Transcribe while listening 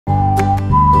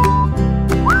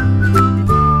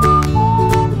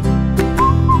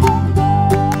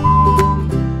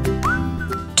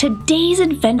Today's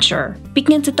adventure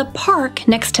begins at the park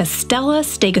next to Stella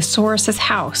Stegosaurus'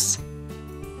 house.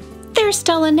 There's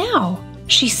Stella now.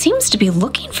 She seems to be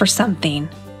looking for something.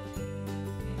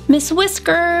 Miss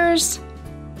Whiskers!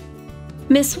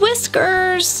 Miss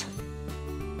Whiskers!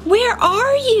 Where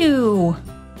are you?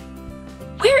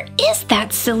 Where is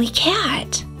that silly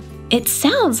cat? It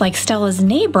sounds like Stella's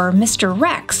neighbor, Mr.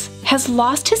 Rex, has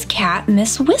lost his cat,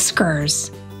 Miss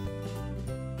Whiskers.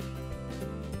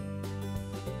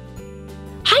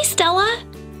 Hi, Stella.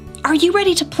 Are you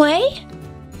ready to play?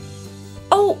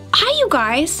 Oh, hi, you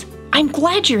guys. I'm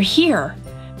glad you're here.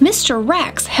 Mr.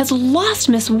 Rex has lost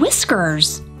Miss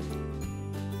Whiskers.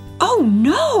 Oh,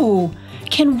 no.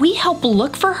 Can we help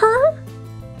look for her?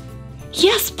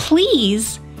 Yes,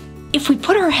 please. If we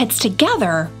put our heads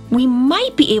together, we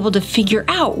might be able to figure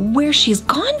out where she's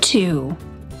gone to.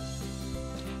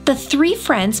 The three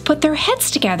friends put their heads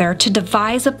together to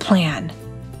devise a plan.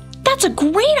 That's a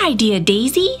great idea,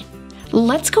 Daisy.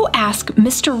 Let's go ask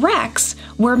Mr. Rex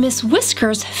where Miss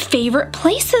Whiskers' favorite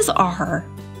places are.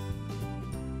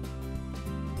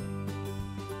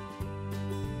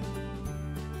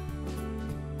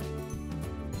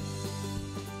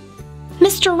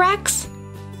 Mr. Rex,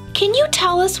 can you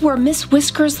tell us where Miss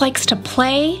Whiskers likes to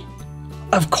play?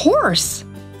 Of course.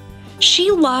 She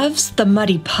loves the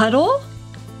muddy puddle,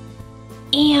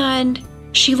 and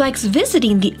she likes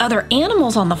visiting the other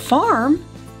animals on the farm.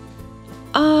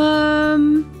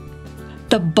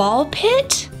 The ball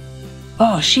pit?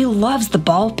 Oh, she loves the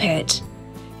ball pit.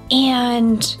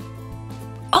 And,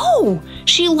 oh,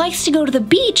 she likes to go to the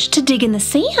beach to dig in the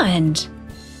sand.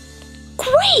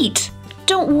 Great!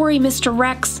 Don't worry, Mr.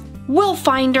 Rex. We'll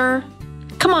find her.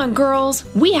 Come on, girls.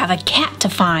 We have a cat to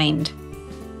find.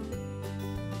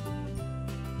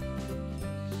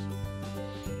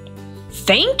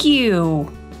 Thank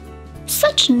you.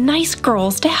 Such nice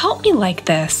girls to help me like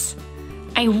this.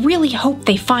 I really hope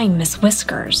they find Miss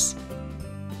Whiskers.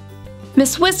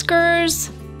 Miss Whiskers!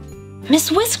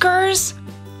 Miss Whiskers!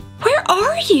 Where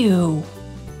are you?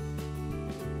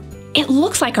 It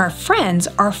looks like our friends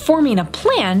are forming a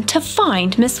plan to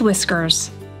find Miss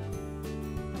Whiskers.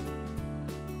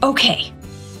 Okay,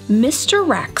 Mr.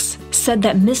 Rex said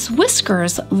that Miss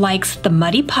Whiskers likes the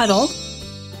muddy puddle,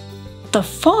 the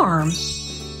farm,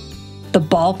 the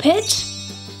ball pit,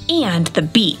 and the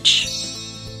beach.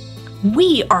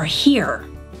 We are here.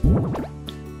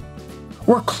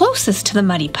 We're closest to the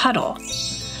muddy puddle,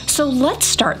 so let's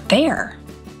start there.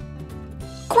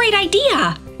 Great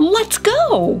idea! Let's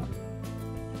go!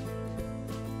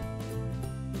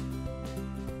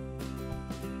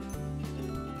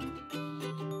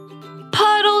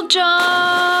 Puddle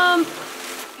jump!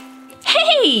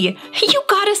 Hey! You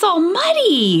got us all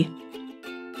muddy!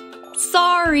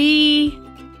 Sorry.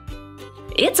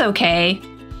 It's okay.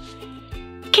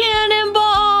 Cannonball!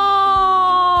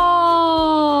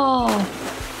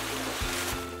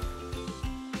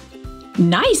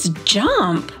 Nice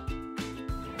jump!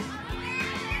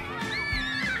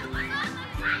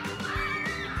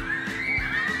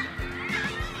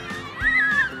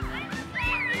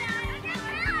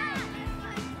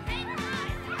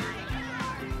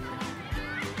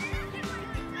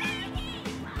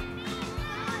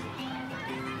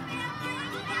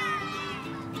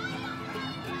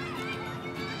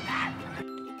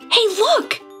 Hey,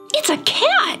 look! It's a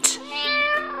cat!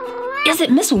 Is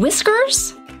it Miss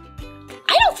Whiskers?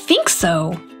 I don't think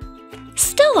so.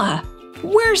 Stella,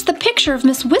 where's the picture of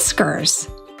Miss Whiskers?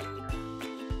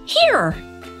 Here!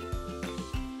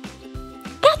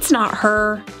 That's not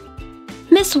her.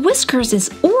 Miss Whiskers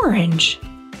is orange,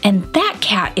 and that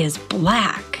cat is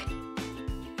black.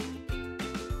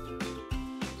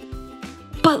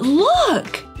 But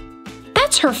look!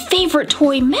 That's her favorite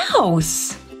toy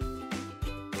mouse!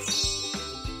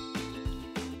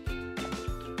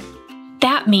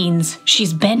 That means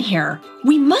she's been here.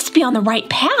 We must be on the right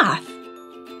path.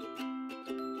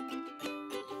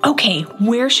 Okay,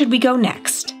 where should we go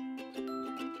next?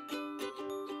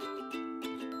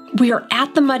 We are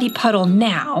at the muddy puddle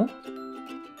now.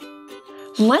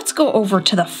 Let's go over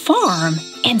to the farm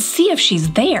and see if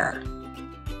she's there.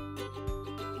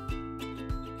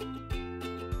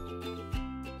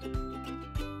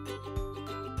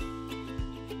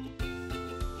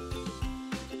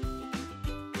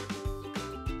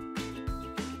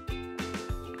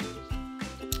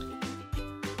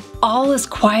 All is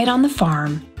quiet on the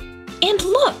farm. And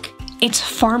look, it's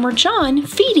Farmer John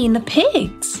feeding the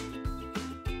pigs.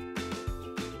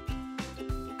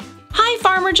 Hi,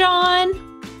 Farmer John.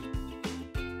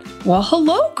 Well,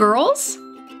 hello, girls.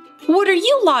 What are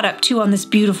you lot up to on this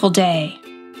beautiful day?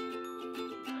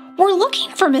 We're looking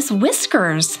for Miss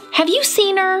Whiskers. Have you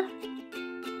seen her?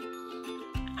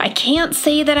 I can't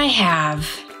say that I have.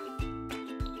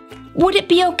 Would it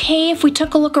be okay if we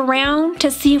took a look around to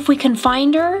see if we can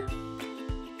find her?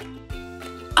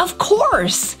 Of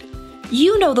course!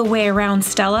 You know the way around,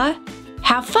 Stella.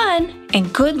 Have fun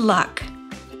and good luck.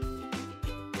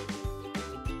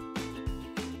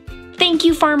 Thank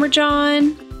you, Farmer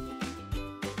John.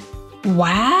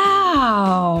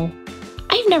 Wow!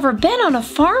 I've never been on a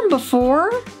farm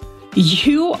before.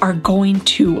 You are going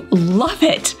to love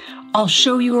it. I'll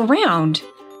show you around.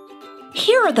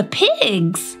 Here are the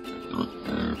pigs.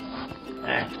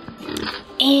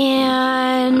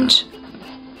 And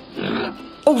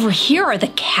over here are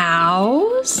the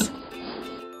cows.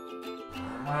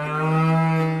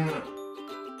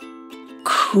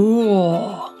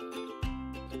 Cool.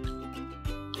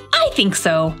 I think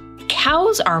so.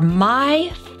 Cows are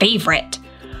my favorite.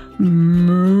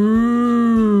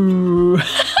 Moo.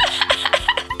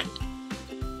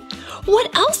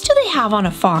 What else do they have on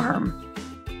a farm?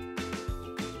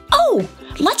 Oh,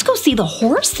 let's go see the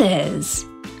horses.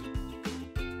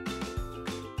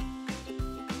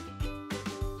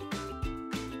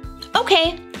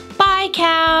 Okay, bye,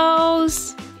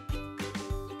 cows.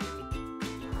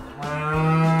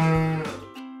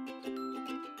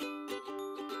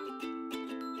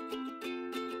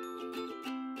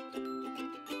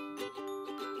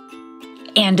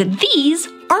 And these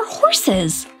are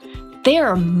horses.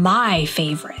 They're my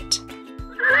favorite.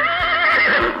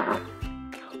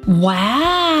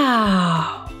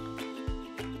 Wow.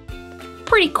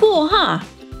 Pretty cool, huh?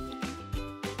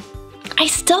 I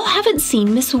still haven't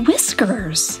seen Miss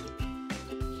Whiskers.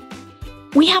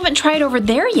 We haven't tried over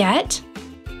there yet.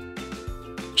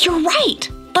 You're right.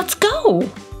 Let's go.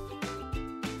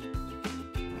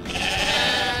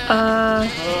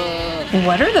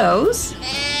 What are those?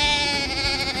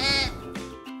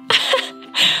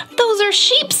 Those are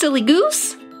sheep, silly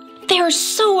goose. They are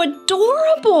so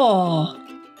adorable.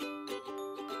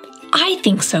 I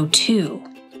think so too.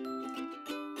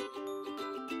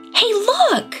 Hey,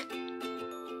 look!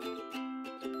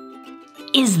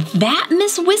 Is that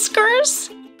Miss Whiskers?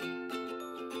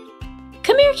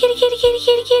 Come here, kitty, kitty, kitty,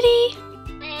 kitty, kitty.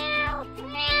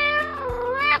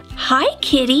 Hi,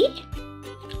 kitty.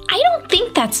 I don't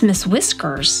think that's Miss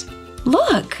Whiskers.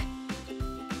 Look.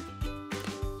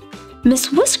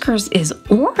 Miss Whiskers is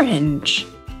orange,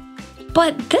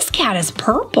 but this cat is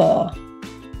purple.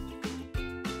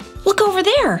 Look over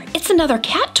there. It's another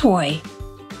cat toy.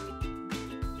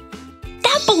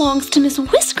 That belongs to Miss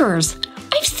Whiskers.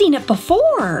 I've seen it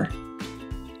before.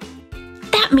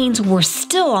 That means we're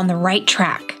still on the right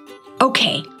track.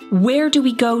 Okay, where do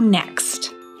we go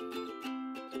next?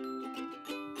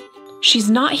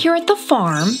 She's not here at the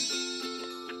farm.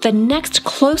 The next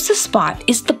closest spot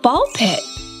is the ball pit.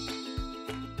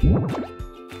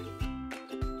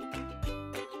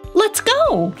 Let's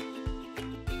go.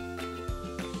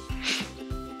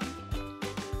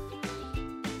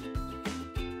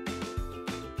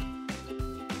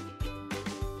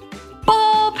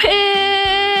 Ball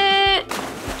pit!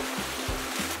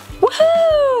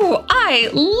 Woohoo! I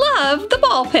love the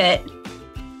ball pit.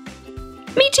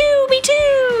 Me too, me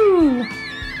too!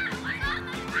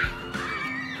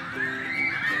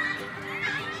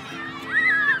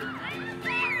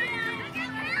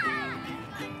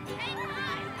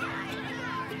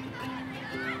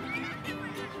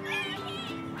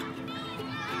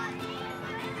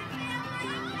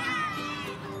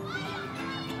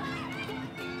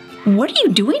 What are you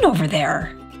doing over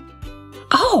there?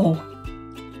 Oh,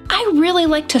 I really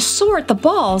like to sort the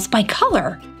balls by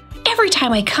color every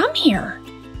time I come here.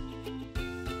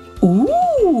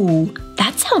 Ooh,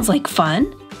 that sounds like fun.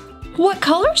 What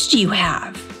colors do you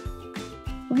have?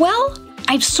 Well,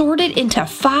 I've sorted into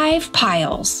 5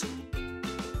 piles.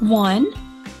 1,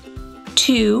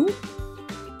 2,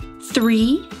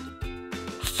 3,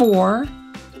 4,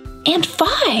 and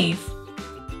 5.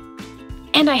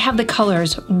 And I have the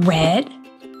colors red,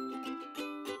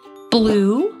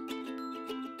 blue,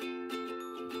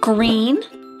 green,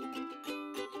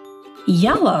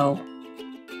 yellow,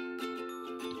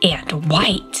 and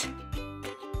white.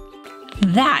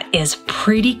 That is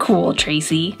pretty cool,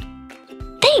 Tracy.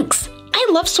 Thanks! I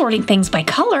love sorting things by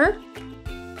color.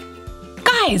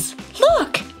 Guys,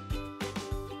 look!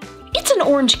 It's an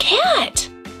orange cat.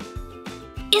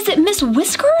 Is it Miss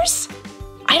Whiskers?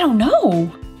 I don't know.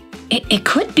 It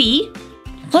could be.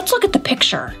 Let's look at the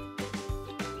picture.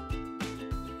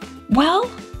 Well,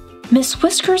 Miss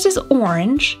Whiskers is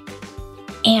orange,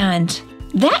 and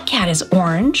that cat is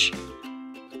orange,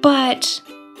 but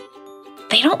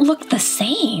they don't look the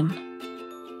same.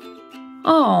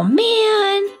 Oh,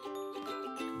 man.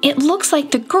 It looks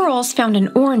like the girls found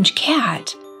an orange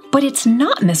cat, but it's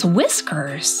not Miss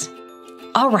Whiskers.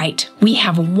 All right, we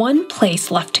have one place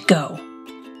left to go.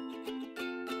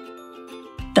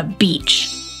 The beach.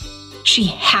 She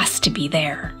has to be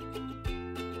there.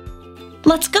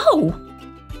 Let's go!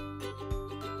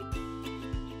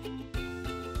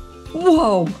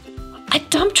 Whoa! A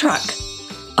dump truck,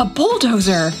 a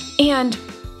bulldozer, and...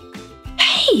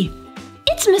 Hey!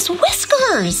 It's Miss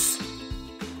Whiskers!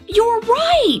 You're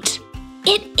right!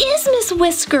 It is Miss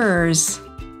Whiskers!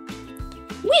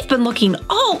 We've been looking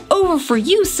all over for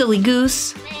you, silly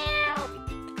goose.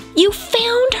 You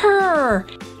found her!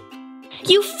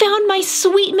 You found my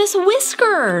sweet Miss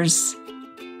Whiskers!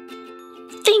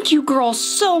 Thank you girls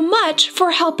so much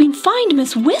for helping find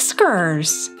Miss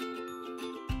Whiskers!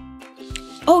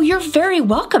 Oh, you're very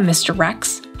welcome, Mr.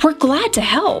 Rex. We're glad to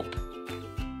help.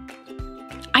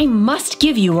 I must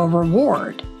give you a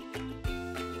reward.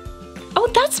 Oh,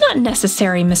 that's not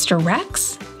necessary, Mr.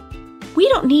 Rex. We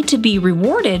don't need to be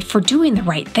rewarded for doing the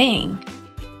right thing.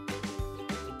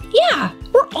 Yeah,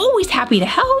 we're always happy to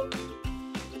help.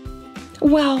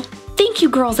 Well, thank you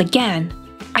girls again.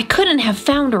 I couldn't have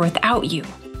found her without you.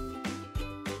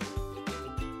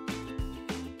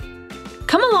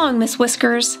 Come along, Miss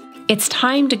Whiskers. It's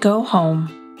time to go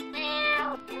home.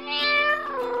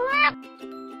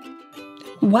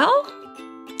 Well,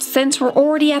 since we're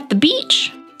already at the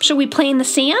beach, shall we play in the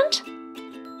sand?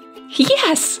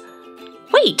 Yes!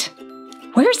 Wait,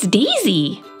 where's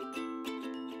Daisy?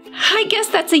 I guess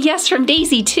that's a yes from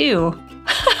Daisy too.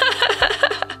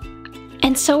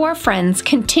 And so our friends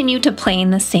continue to play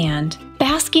in the sand,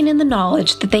 basking in the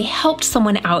knowledge that they helped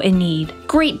someone out in need.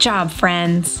 Great job,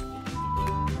 friends!